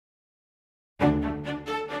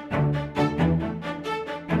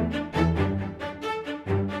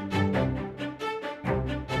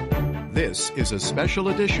This is a special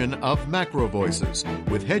edition of Macro Voices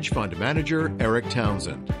with hedge fund manager Eric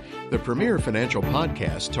Townsend, the premier financial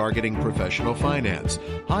podcast targeting professional finance,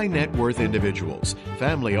 high net worth individuals,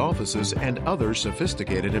 family offices, and other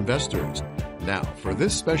sophisticated investors. Now, for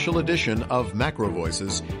this special edition of Macro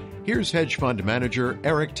Voices, here's hedge fund manager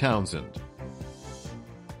Eric Townsend.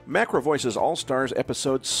 Macro Voices All-Stars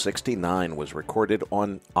episode 69 was recorded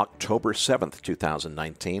on October 7th,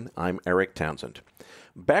 2019. I'm Eric Townsend.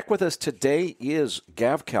 Back with us today is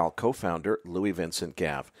GavCal co-founder Louis-Vincent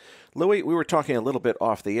Gav. Louis, we were talking a little bit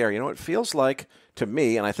off the air. You know, it feels like to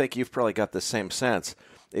me, and I think you've probably got the same sense,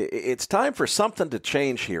 it's time for something to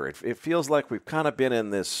change here. It feels like we've kind of been in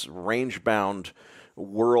this range-bound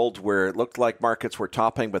world where it looked like markets were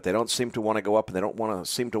topping, but they don't seem to want to go up and they don't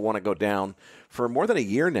seem to want to go down for more than a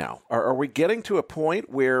year now. Are we getting to a point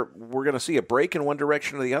where we're going to see a break in one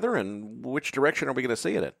direction or the other, and which direction are we going to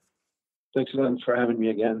see it in? Thanks for having me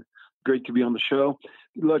again. Great to be on the show.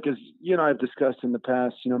 Look, as you and I have discussed in the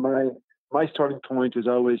past, my starting point is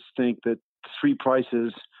I always think that three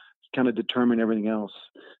prices kind of determine everything else: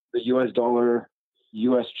 the U.S. dollar,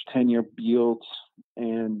 U.S. 10-year yields,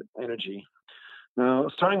 and energy. Now,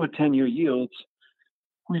 starting with 10-year yields,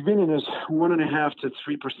 we've been in this 1.5% to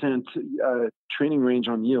 3% trading range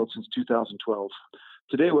on yield since 2012.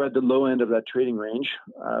 Today, we're at the low end of that trading range.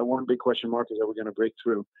 One big question mark is, are we going to break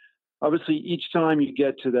through? Obviously, each time you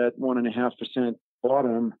get to that 1.5%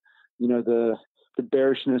 bottom, the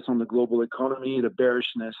bearishness on the global economy, the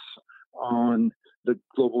bearishness on the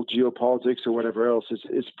global geopolitics or whatever else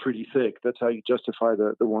is pretty thick. That's how you justify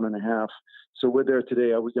the 1.5. So we're there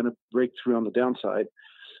today. Are we going to break through on the downside?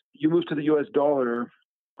 You move to the U.S. dollar.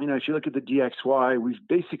 If you look at the DXY, we've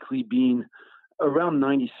basically been around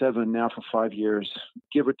 97 now for 5 years,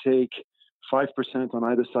 give or take 5% on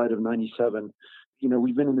either side of 97.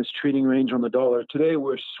 We've been in this trading range on the dollar. Today,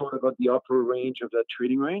 we're sort of at the upper range of that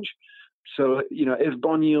trading range. So, if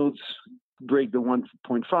bond yields break the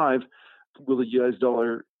 1.5, will the U.S.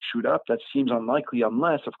 dollar shoot up? That seems unlikely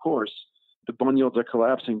unless, of course, the bond yields are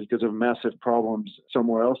collapsing because of massive problems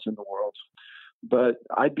somewhere else in the world. But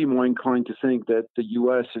I'd be more inclined to think that the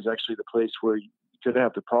U.S. is actually the place where you could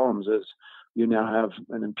have the problems, as you now have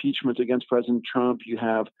an impeachment against President Trump. You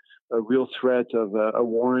have a real threat of a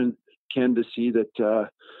Warren candidacy that,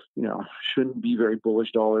 shouldn't be very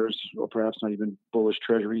bullish dollars, or perhaps not even bullish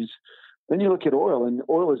treasuries. Then you look at oil, and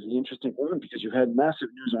oil is the interesting one because you had massive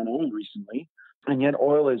news on oil recently, and yet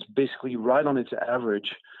oil is basically right on its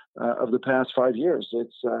average of the past 5 years.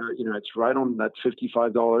 It's right on that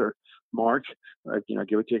 $55 mark,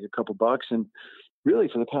 give or take a couple bucks. And really,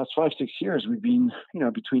 for the past 5-6 years, we've been,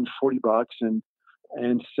 between $40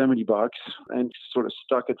 and $70, and sort of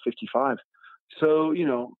stuck at 55. So,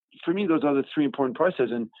 for me, those are the three important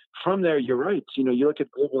prices. And from there, you're right. You look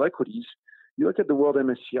at global equities, you look at the world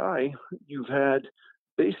MSCI, you've had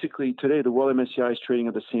basically today, the world MSCI is trading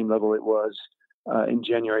at the same level it was in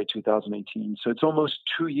January 2018. So it's almost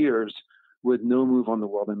 2 years with no move on the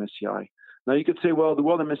world MSCI. Now, you could say, well, the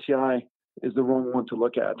world MSCI is the wrong one to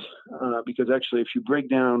look at because actually, if you break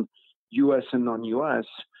down U.S. and non-U.S.,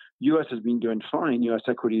 U.S. has been doing fine. U.S.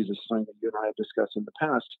 equities is something that you and I have discussed in the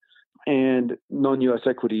past. And non-U.S.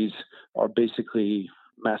 equities are basically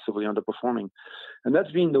massively underperforming. And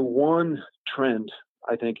that's been the one trend,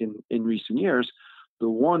 I think, in recent years, the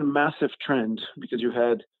one massive trend, because you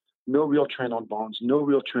had no real trend on bonds, no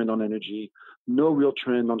real trend on energy, no real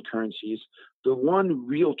trend on currencies. The one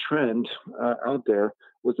real trend out there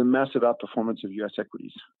was the massive outperformance of U.S.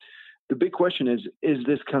 equities. The big question is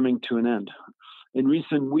this coming to an end? In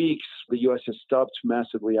recent weeks, the U.S. has stopped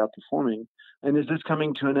massively outperforming. And is this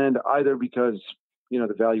coming to an end either because,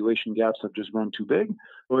 the valuation gaps have just grown too big,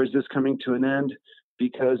 or is this coming to an end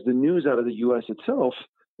because the news out of the U.S. itself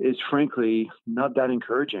is frankly not that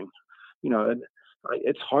encouraging? And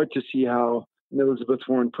it's hard to see how an Elizabeth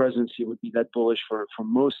Warren presidency would be that bullish for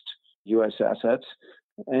most U.S. assets.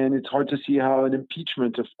 And it's hard to see how an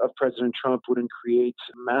impeachment of President Trump wouldn't create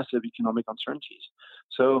massive economic uncertainties.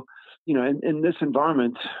 So, in this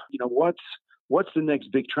environment, what's the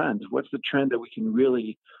next big trend? What's the trend that we can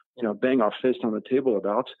really, bang our fist on the table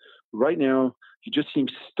about? Right now, you just seem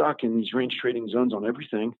stuck in these range trading zones on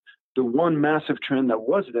everything. The one massive trend that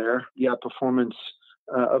was there, the outperformance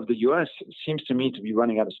of the U.S., seems to me to be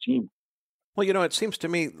running out of steam. Well, it seems to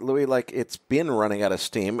me, Louis, like it's been running out of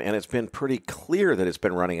steam, and it's been pretty clear that it's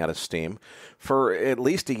been running out of steam for at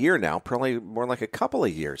least a year now, probably more like a couple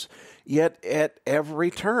of years. Yet at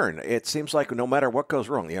every turn, it seems like no matter what goes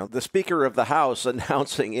wrong, the Speaker of the House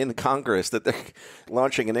announcing in Congress that they're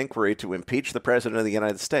launching an inquiry to impeach the President of the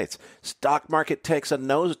United States. Stock market takes a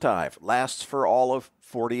nosedive, lasts for all of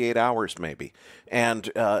 48 hours maybe. And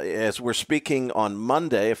as we're speaking on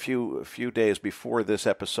Monday, a few days before this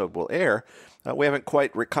episode will air, we haven't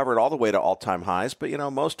quite recovered all the way to all-time highs, but,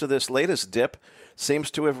 most of this latest dip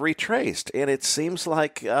seems to have retraced. And it seems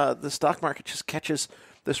like the stock market just catches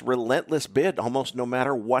this relentless bid almost no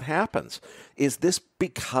matter what happens. Is this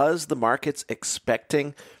because the market's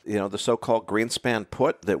expecting, the so-called Greenspan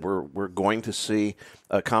put, that we're going to see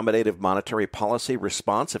accommodative monetary policy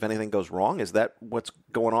response if anything goes wrong? Is that what's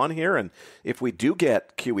going on here? And if we do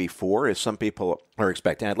get QE4, as some people are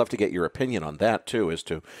expecting, I'd love to get your opinion on that too, as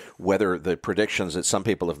to whether the predictions that some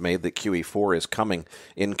people have made that QE4 is coming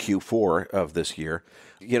in Q4 of this year,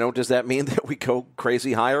 does that mean that we go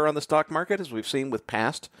crazy higher on the stock market as we've seen with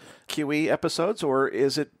past QE episodes, or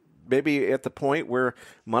is it maybe at the point where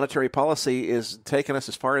monetary policy is taking us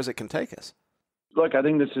as far as it can take us? Look, I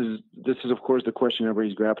think this is of course the question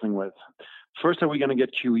everybody's grappling with. First, are we going to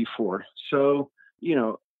get QE4? So,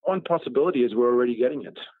 one possibility is we're already getting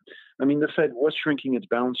it. I mean, the Fed was shrinking its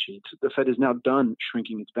balance sheet. The Fed is now done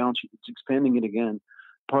shrinking its balance sheet. It's expanding it again,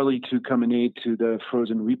 partly to come in aid to the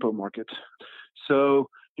frozen repo market. So,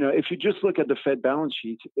 if you just look at the Fed balance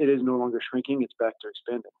sheet, it is no longer shrinking, it's back to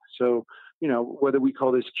expanding. So, whether we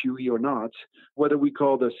call this QE or not, whether we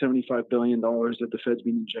call the $75 billion that the Fed's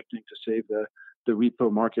been injecting to save the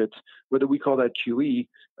repo market, whether we call that QE,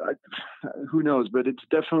 who knows? But it's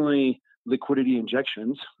definitely liquidity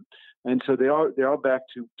injections. And so they are back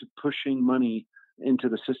to pushing money into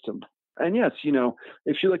the system. And yes,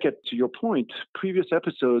 if you look at, to your point, previous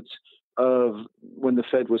episodes of when the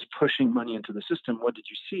Fed was pushing money into the system, what did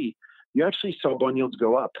you see? You actually saw bond yields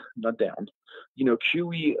go up, not down.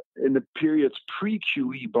 QE, in the periods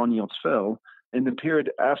pre-QE, bond yields fell. In the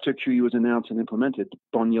period after QE was announced and implemented,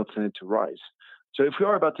 bond yields tended to rise. So if we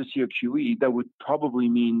are about to see a QE, that would probably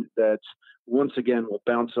mean that once again we'll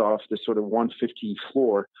bounce off the sort of 150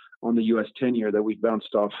 floor on the U.S. 10-year that we've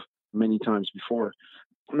bounced off many times before.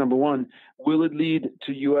 Number one, will it lead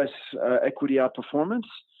to U.S. equity outperformance?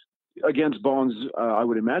 Against bonds, I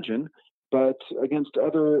would imagine, but against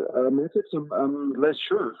other markets, I'm less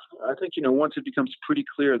sure. I think, once it becomes pretty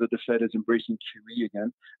clear that the Fed is embracing QE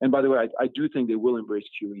again, and by the way, I do think they will embrace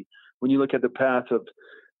QE. When you look at the path of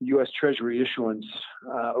U.S. Treasury issuance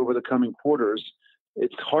over the coming quarters,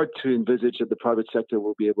 it's hard to envisage that the private sector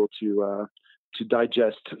will be able to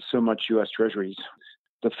digest so much U.S. Treasuries.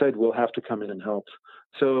 The Fed will have to come in and help.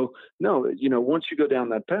 So, no, once you go down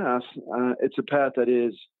that path, it's a path that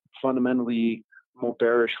is fundamentally more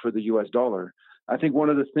bearish for the U.S. dollar. I think one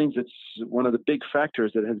of the big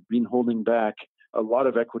factors that has been holding back a lot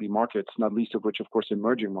of equity markets, not least of which, of course,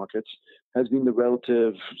 emerging markets, has been the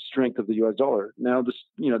relative strength of the U.S. dollar. Now, the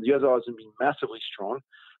U.S. dollar hasn't been massively strong,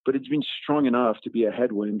 but it's been strong enough to be a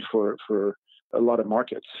headwind for a lot of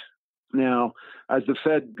markets. Now, as the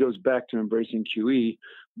Fed goes back to embracing QE,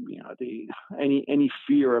 any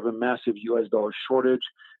fear of a massive U.S. dollar shortage,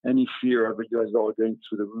 any fear of a U.S. dollar going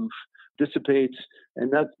through the roof dissipates,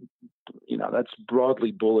 and that's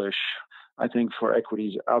broadly bullish, I think, for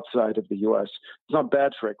equities outside of the U.S. It's not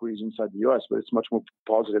bad for equities inside the U.S., but it's much more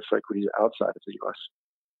positive for equities outside of the U.S.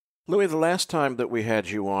 Louis, the last time that we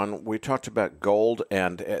had you on, we talked about gold,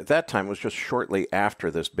 and at that time was just shortly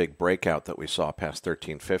after this big breakout that we saw past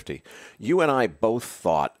 1350. You and I both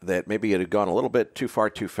thought that maybe it had gone a little bit too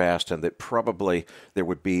far too fast, and that probably there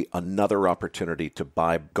would be another opportunity to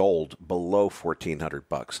buy gold below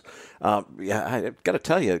 $1,400. I've got to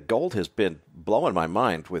tell you, gold has been blowing my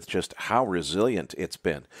mind with just how resilient it's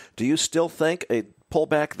been. Do you still think a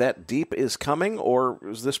pullback that deep is coming, or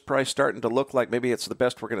is this price starting to look like maybe it's the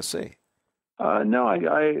best we're going to see? No,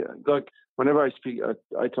 I look, whenever I speak,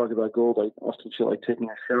 I talk about gold, I often feel like taking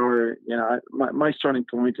a shower. My starting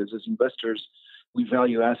point is, as investors, we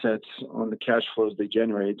value assets on the cash flows they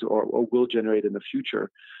generate or will generate in the future.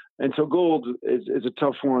 And so gold is a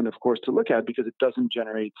tough one, of course, to look at because it doesn't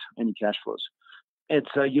generate any cash flows. It's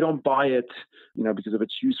you don't buy it, because of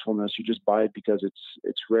its usefulness. You just buy it because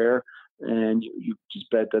it's rare, and you just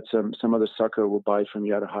bet that some other sucker will buy from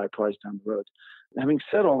you at a high price down the road. Having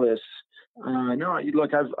said all this,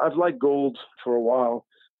 look, I've liked gold for a while,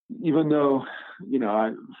 even though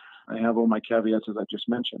I have all my caveats as I just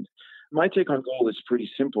mentioned. My take on gold is pretty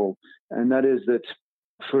simple, and that is that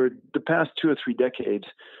for the past 2 or 3 decades,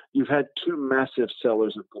 you've had two massive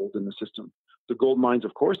sellers of gold in the system. The gold mines,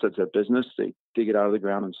 of course, that's their business. They dig it out of the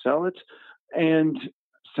ground and sell it. And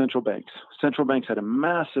central banks. Central banks had a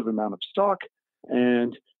massive amount of stock.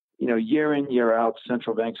 And, year in, year out,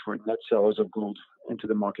 central banks were net sellers of gold into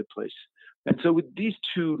the marketplace. And so with these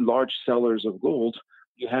two large sellers of gold,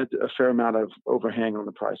 you had a fair amount of overhang on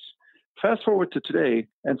the price. Fast forward to today,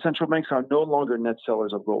 and central banks are no longer net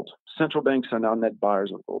sellers of gold. Central banks are now net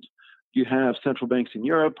buyers of gold. You have central banks in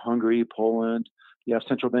Europe, Hungary, Poland. You have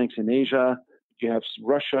central banks in Asia. You have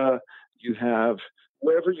Russia. You have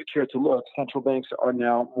wherever you care to look, central banks are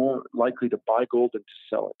now more likely to buy gold than to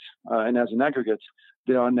sell it. And as an aggregate,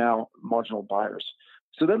 they are now marginal buyers.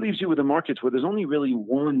 So that leaves you with a market where there's only really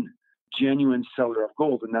one genuine seller of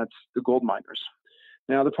gold, and that's the gold miners.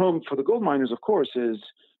 Now, the problem for the gold miners, of course, is,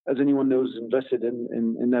 as anyone knows, invested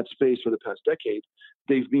in that space for the past decade,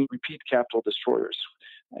 they've been repeat capital destroyers,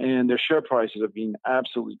 and their share prices have been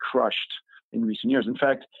absolutely crushed in recent years. In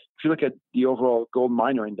fact, if you look at the overall gold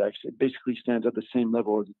miner index, it basically stands at the same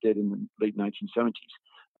level as it did in the late 1970s.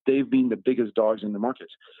 They've been the biggest dogs in the market.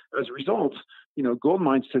 As a result, gold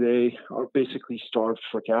mines today are basically starved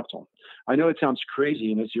for capital. I know it sounds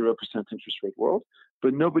crazy in a 0% interest rate world,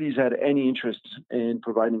 but nobody's had any interest in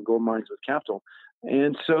providing gold mines with capital.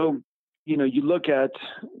 And so, you look at,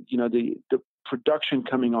 the production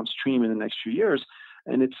coming on stream in the next few years,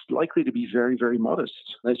 and it's likely to be very, very modest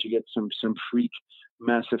unless you get some freak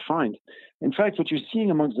massive find. In fact, what you're seeing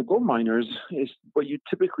amongst the gold miners is what you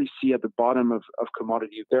typically see at the bottom of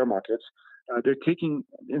commodity bear markets. They're taking,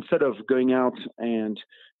 instead of going out and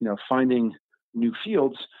finding new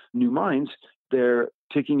fields, new mines, they're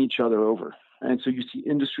taking each other over. And so you see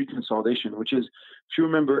industry consolidation, which is, if you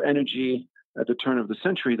remember energy at the turn of the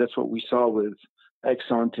century, that's what we saw with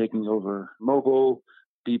Exxon taking over Mobil,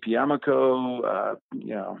 BP Amoco,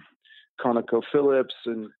 ConocoPhillips,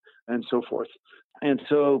 and so forth. And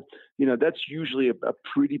so, that's usually a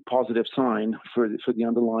pretty positive sign for the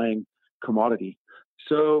underlying commodity.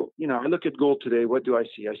 So, I look at gold today. What do I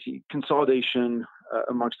see? I see consolidation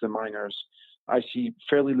amongst the miners. I see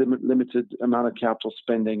fairly limited amount of capital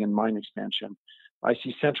spending and mine expansion. I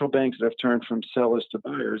see central banks that have turned from sellers to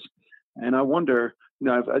buyers. And I wonder,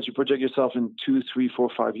 as you project yourself in 2, 3, 4,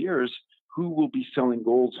 5 years, who will be selling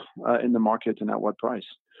gold in the market and at what price?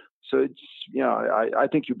 So it's, I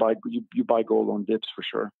think you buy gold on dips for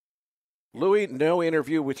sure. Louis, no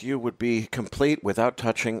interview with you would be complete without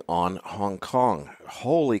touching on Hong Kong.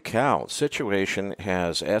 Holy cow, situation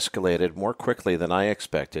has escalated more quickly than I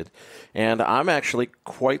expected, and I'm actually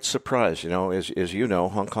quite surprised. As you know,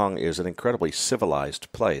 Hong Kong is an incredibly civilized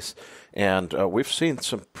place, and we've seen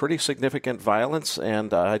some pretty significant violence,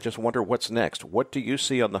 and I just wonder what's next. What do you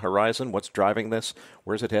see on the horizon? What's driving this?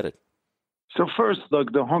 Where's it headed? So first,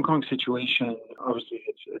 look, the Hong Kong situation, obviously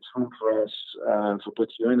it's home for us, for both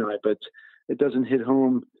you and I, but it doesn't hit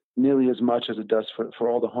home nearly as much as it does for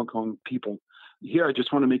all the Hong Kong people. Here, I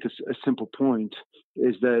just want to make a simple point,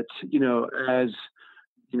 is that,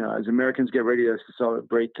 as Americans get ready to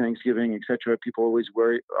celebrate Thanksgiving, et cetera, people always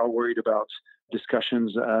are worried about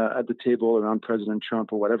discussions at the table around President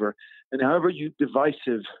Trump or whatever. And however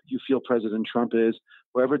divisive you feel President Trump is,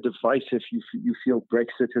 however divisive you feel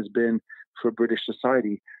Brexit has been for British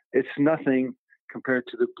society, it's nothing compared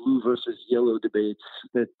to the blue versus yellow debates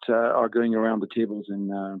that are going around the tables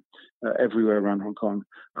in everywhere around Hong Kong.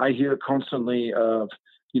 I hear constantly of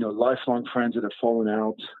lifelong friends that have fallen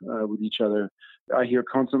out with each other. I hear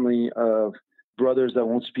constantly of brothers that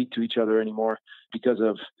won't speak to each other anymore because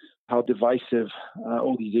of how divisive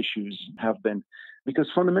all these issues have been. Because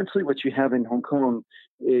fundamentally what you have in Hong Kong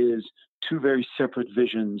is two very separate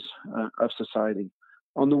visions of society.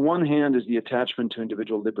 On the one hand is the attachment to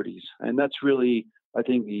individual liberties. And that's really, I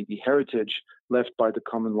think, the heritage left by the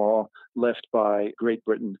common law, left by Great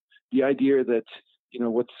Britain. The idea that,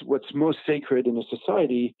 what's most sacred in a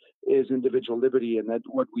society is individual liberty, and that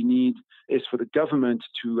what we need is for the government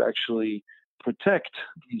to actually protect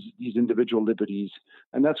these individual liberties.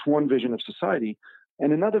 And that's one vision of society.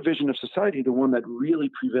 And another vision of society, the one that really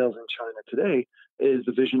prevails in China today, is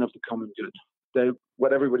the vision of the common good. That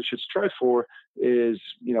what everybody should strive for is,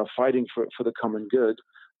 fighting for the common good.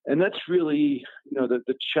 And that's really,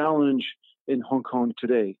 the challenge in Hong Kong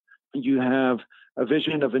today. You have a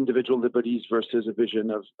vision of individual liberties versus a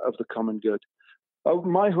vision of the common good.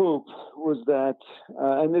 My hope was that,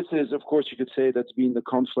 and this is, of course, you could say that's been the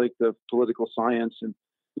conflict of political science and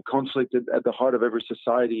the conflict at the heart of every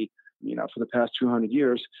society, for the past 200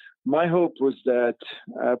 years. My hope was that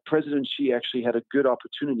President Xi actually had a good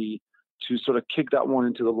opportunity to sort of kick that one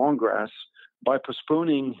into the long grass by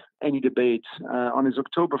postponing any debate on his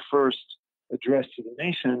October 1st address to the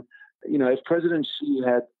nation. If President Xi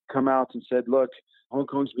had come out and said, look, Hong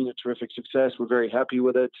Kong's been a terrific success, we're very happy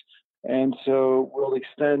with it, and so we'll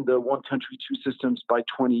extend the one country, two systems by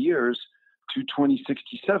 20 years to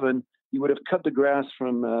 2067, he would have cut the grass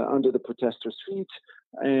from under the protesters' feet,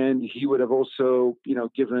 and he would have also,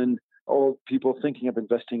 given all people thinking of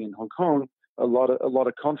investing in Hong Kong a lot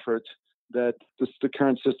of comfort that the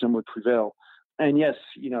current system would prevail. And yes,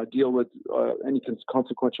 deal with any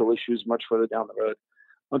consequential issues much further down the road.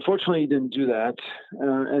 Unfortunately, he didn't do that.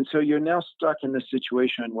 And so you're now stuck in this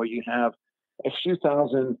situation where you have a few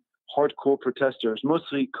thousand hardcore protesters,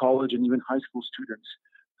 mostly college and even high school students,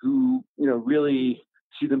 who, really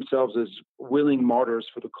see themselves as willing martyrs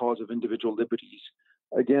for the cause of individual liberties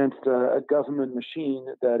against a government machine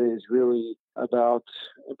that is really about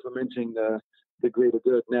implementing the greater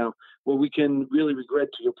good. Now, what we can really regret,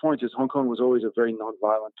 to your point, is Hong Kong was always a very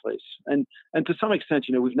nonviolent place. And to some extent,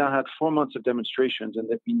 we've now had 4 months of demonstrations and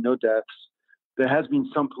there have been no deaths. There has been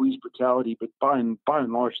some police brutality, but by and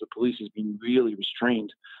large, the police has been really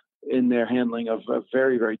restrained in their handling of a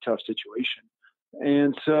very, very tough situation.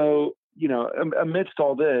 And so, amidst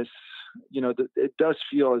all this, it does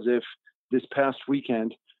feel as if this past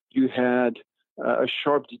weekend you had a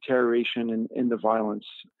sharp deterioration in the violence,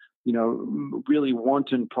 really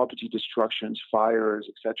wanton property destructions, fires,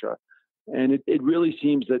 etc. And it really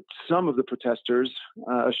seems that some of the protesters,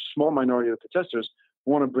 a small minority of the protesters,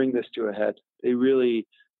 want to bring this to a head. They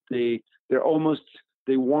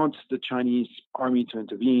want the Chinese army to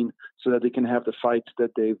intervene so that they can have the fight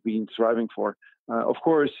that they've been thriving for. Of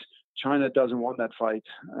course, China doesn't want that fight,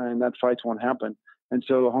 and that fight won't happen. And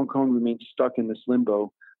so Hong Kong remains stuck in this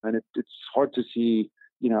limbo, and it's hard to see,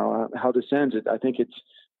 how this ends. I think it's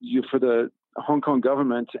for the Hong Kong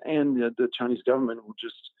government and the Chinese government will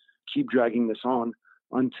just keep dragging this on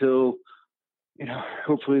until,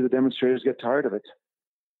 hopefully the demonstrators get tired of it.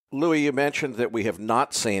 Louis, you mentioned that we have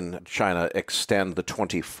not seen China extend the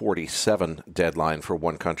 2047 deadline for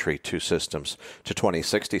one country, two systems to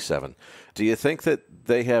 2067. Do you think that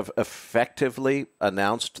they have effectively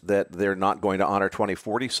announced that they're not going to honor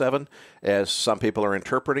 2047, as some people are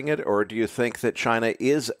interpreting it, or do you think that China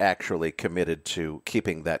is actually committed to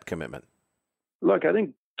keeping that commitment? Look, I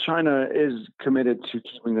think China is committed to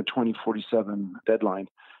keeping the 2047 deadline.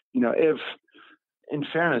 In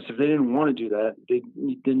fairness, if they didn't want to do that, they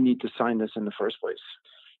didn't need to sign this in the first place.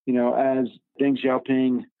 As Deng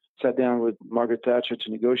Xiaoping sat down with Margaret Thatcher to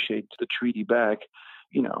negotiate the treaty back,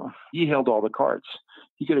 he held all the cards.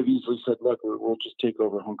 He could have easily said, look, we'll just take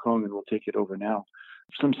over Hong Kong and we'll take it over now.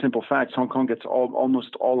 Some simple facts: Hong Kong gets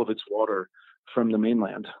almost all of its water from the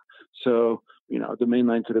mainland. So, the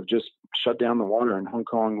mainland could have just shut down the water and Hong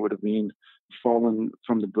Kong would have been fallen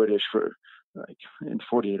from the British in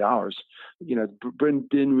 48 hours. Britain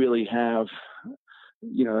didn't really have,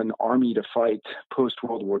 an army to fight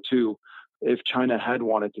post-World War II if China had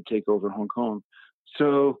wanted to take over Hong Kong.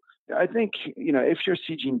 So I think, if you're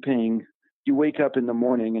Xi Jinping, you wake up in the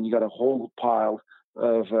morning and you got a whole pile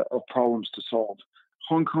of problems to solve.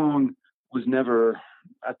 Hong Kong was never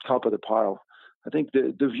at top of the pile. I think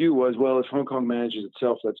the view was, well, if Hong Kong manages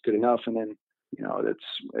itself, that's good enough. And then,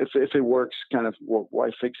 if it works, kind of, why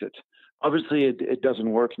fix it? Obviously, it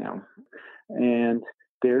doesn't work now. And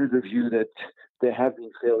there's a view that there have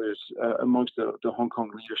been failures amongst the Hong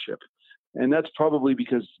Kong leadership. And that's probably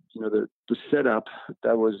because, the setup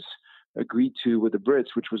that was agreed to with the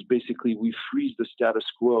Brits, which was basically we freeze the status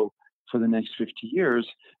quo for the next 50 years,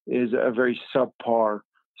 is a very subpar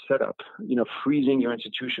setup. Freezing your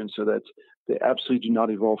institutions so that they absolutely do not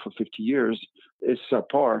evolve for 50 years is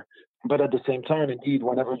subpar. But at the same time, indeed,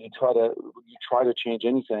 whenever you try to change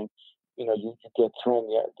anything, you get thrown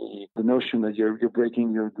the notion that you're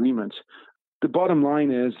breaking your agreements. The bottom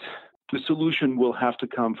line is the solution will have to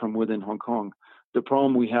come from within Hong Kong. The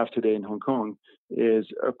problem we have today in Hong Kong is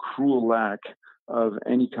a cruel lack of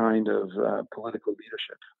any kind of political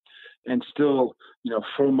leadership. And still,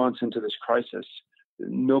 4 months into this crisis,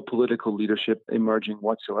 no political leadership emerging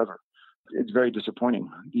whatsoever. It's very disappointing.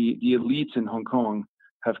 The elites in Hong Kong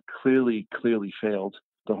have clearly failed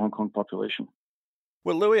the Hong Kong population.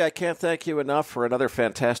 Well, Louis, I can't thank you enough for another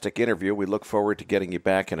fantastic interview. We look forward to getting you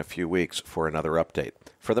back in a few weeks for another update.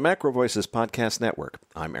 For the Macro Voices Podcast Network,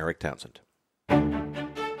 I'm Eric Townsend.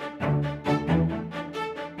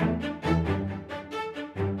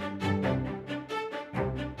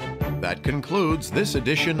 That concludes this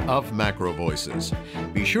edition of Macro Voices.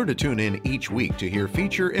 Be sure to tune in each week to hear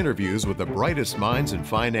feature interviews with the brightest minds in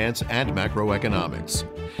finance and macroeconomics.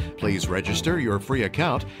 Please register your free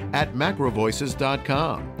account at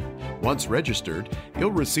macrovoices.com. Once registered,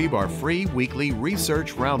 you'll receive our free weekly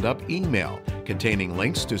Research Roundup email containing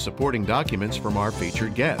links to supporting documents from our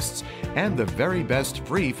featured guests and the very best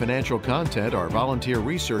free financial content our volunteer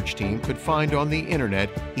research team could find on the internet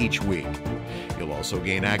each week. You'll also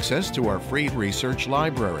gain access to our free research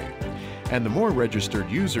library. And the more registered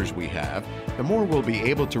users we have, the more we'll be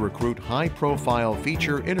able to recruit high-profile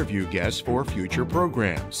feature interview guests for future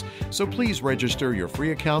programs. So please register your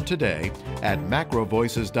free account today at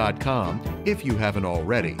macrovoices.com if you haven't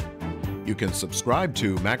already. You can subscribe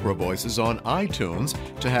to Macro Voices on iTunes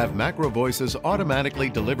to have Macro Voices automatically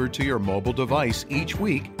delivered to your mobile device each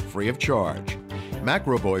week, free of charge.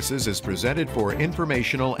 Macro Voices is presented for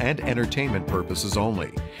informational and entertainment purposes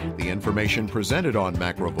only. The information presented on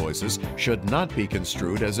Macro Voices should not be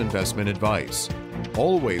construed as investment advice.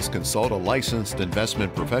 Always consult a licensed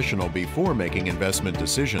investment professional before making investment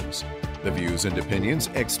decisions. The views and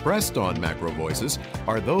opinions expressed on Macro Voices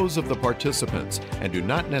are those of the participants and do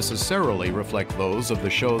not necessarily reflect those of the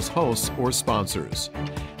show's hosts or sponsors.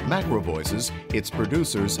 Macro Voices, its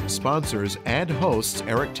producers, sponsors, and hosts,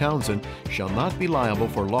 Eric Townsend, shall not be liable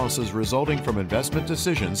for losses resulting from investment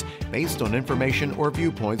decisions based on information or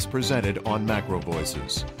viewpoints presented on Macro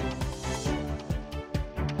Voices.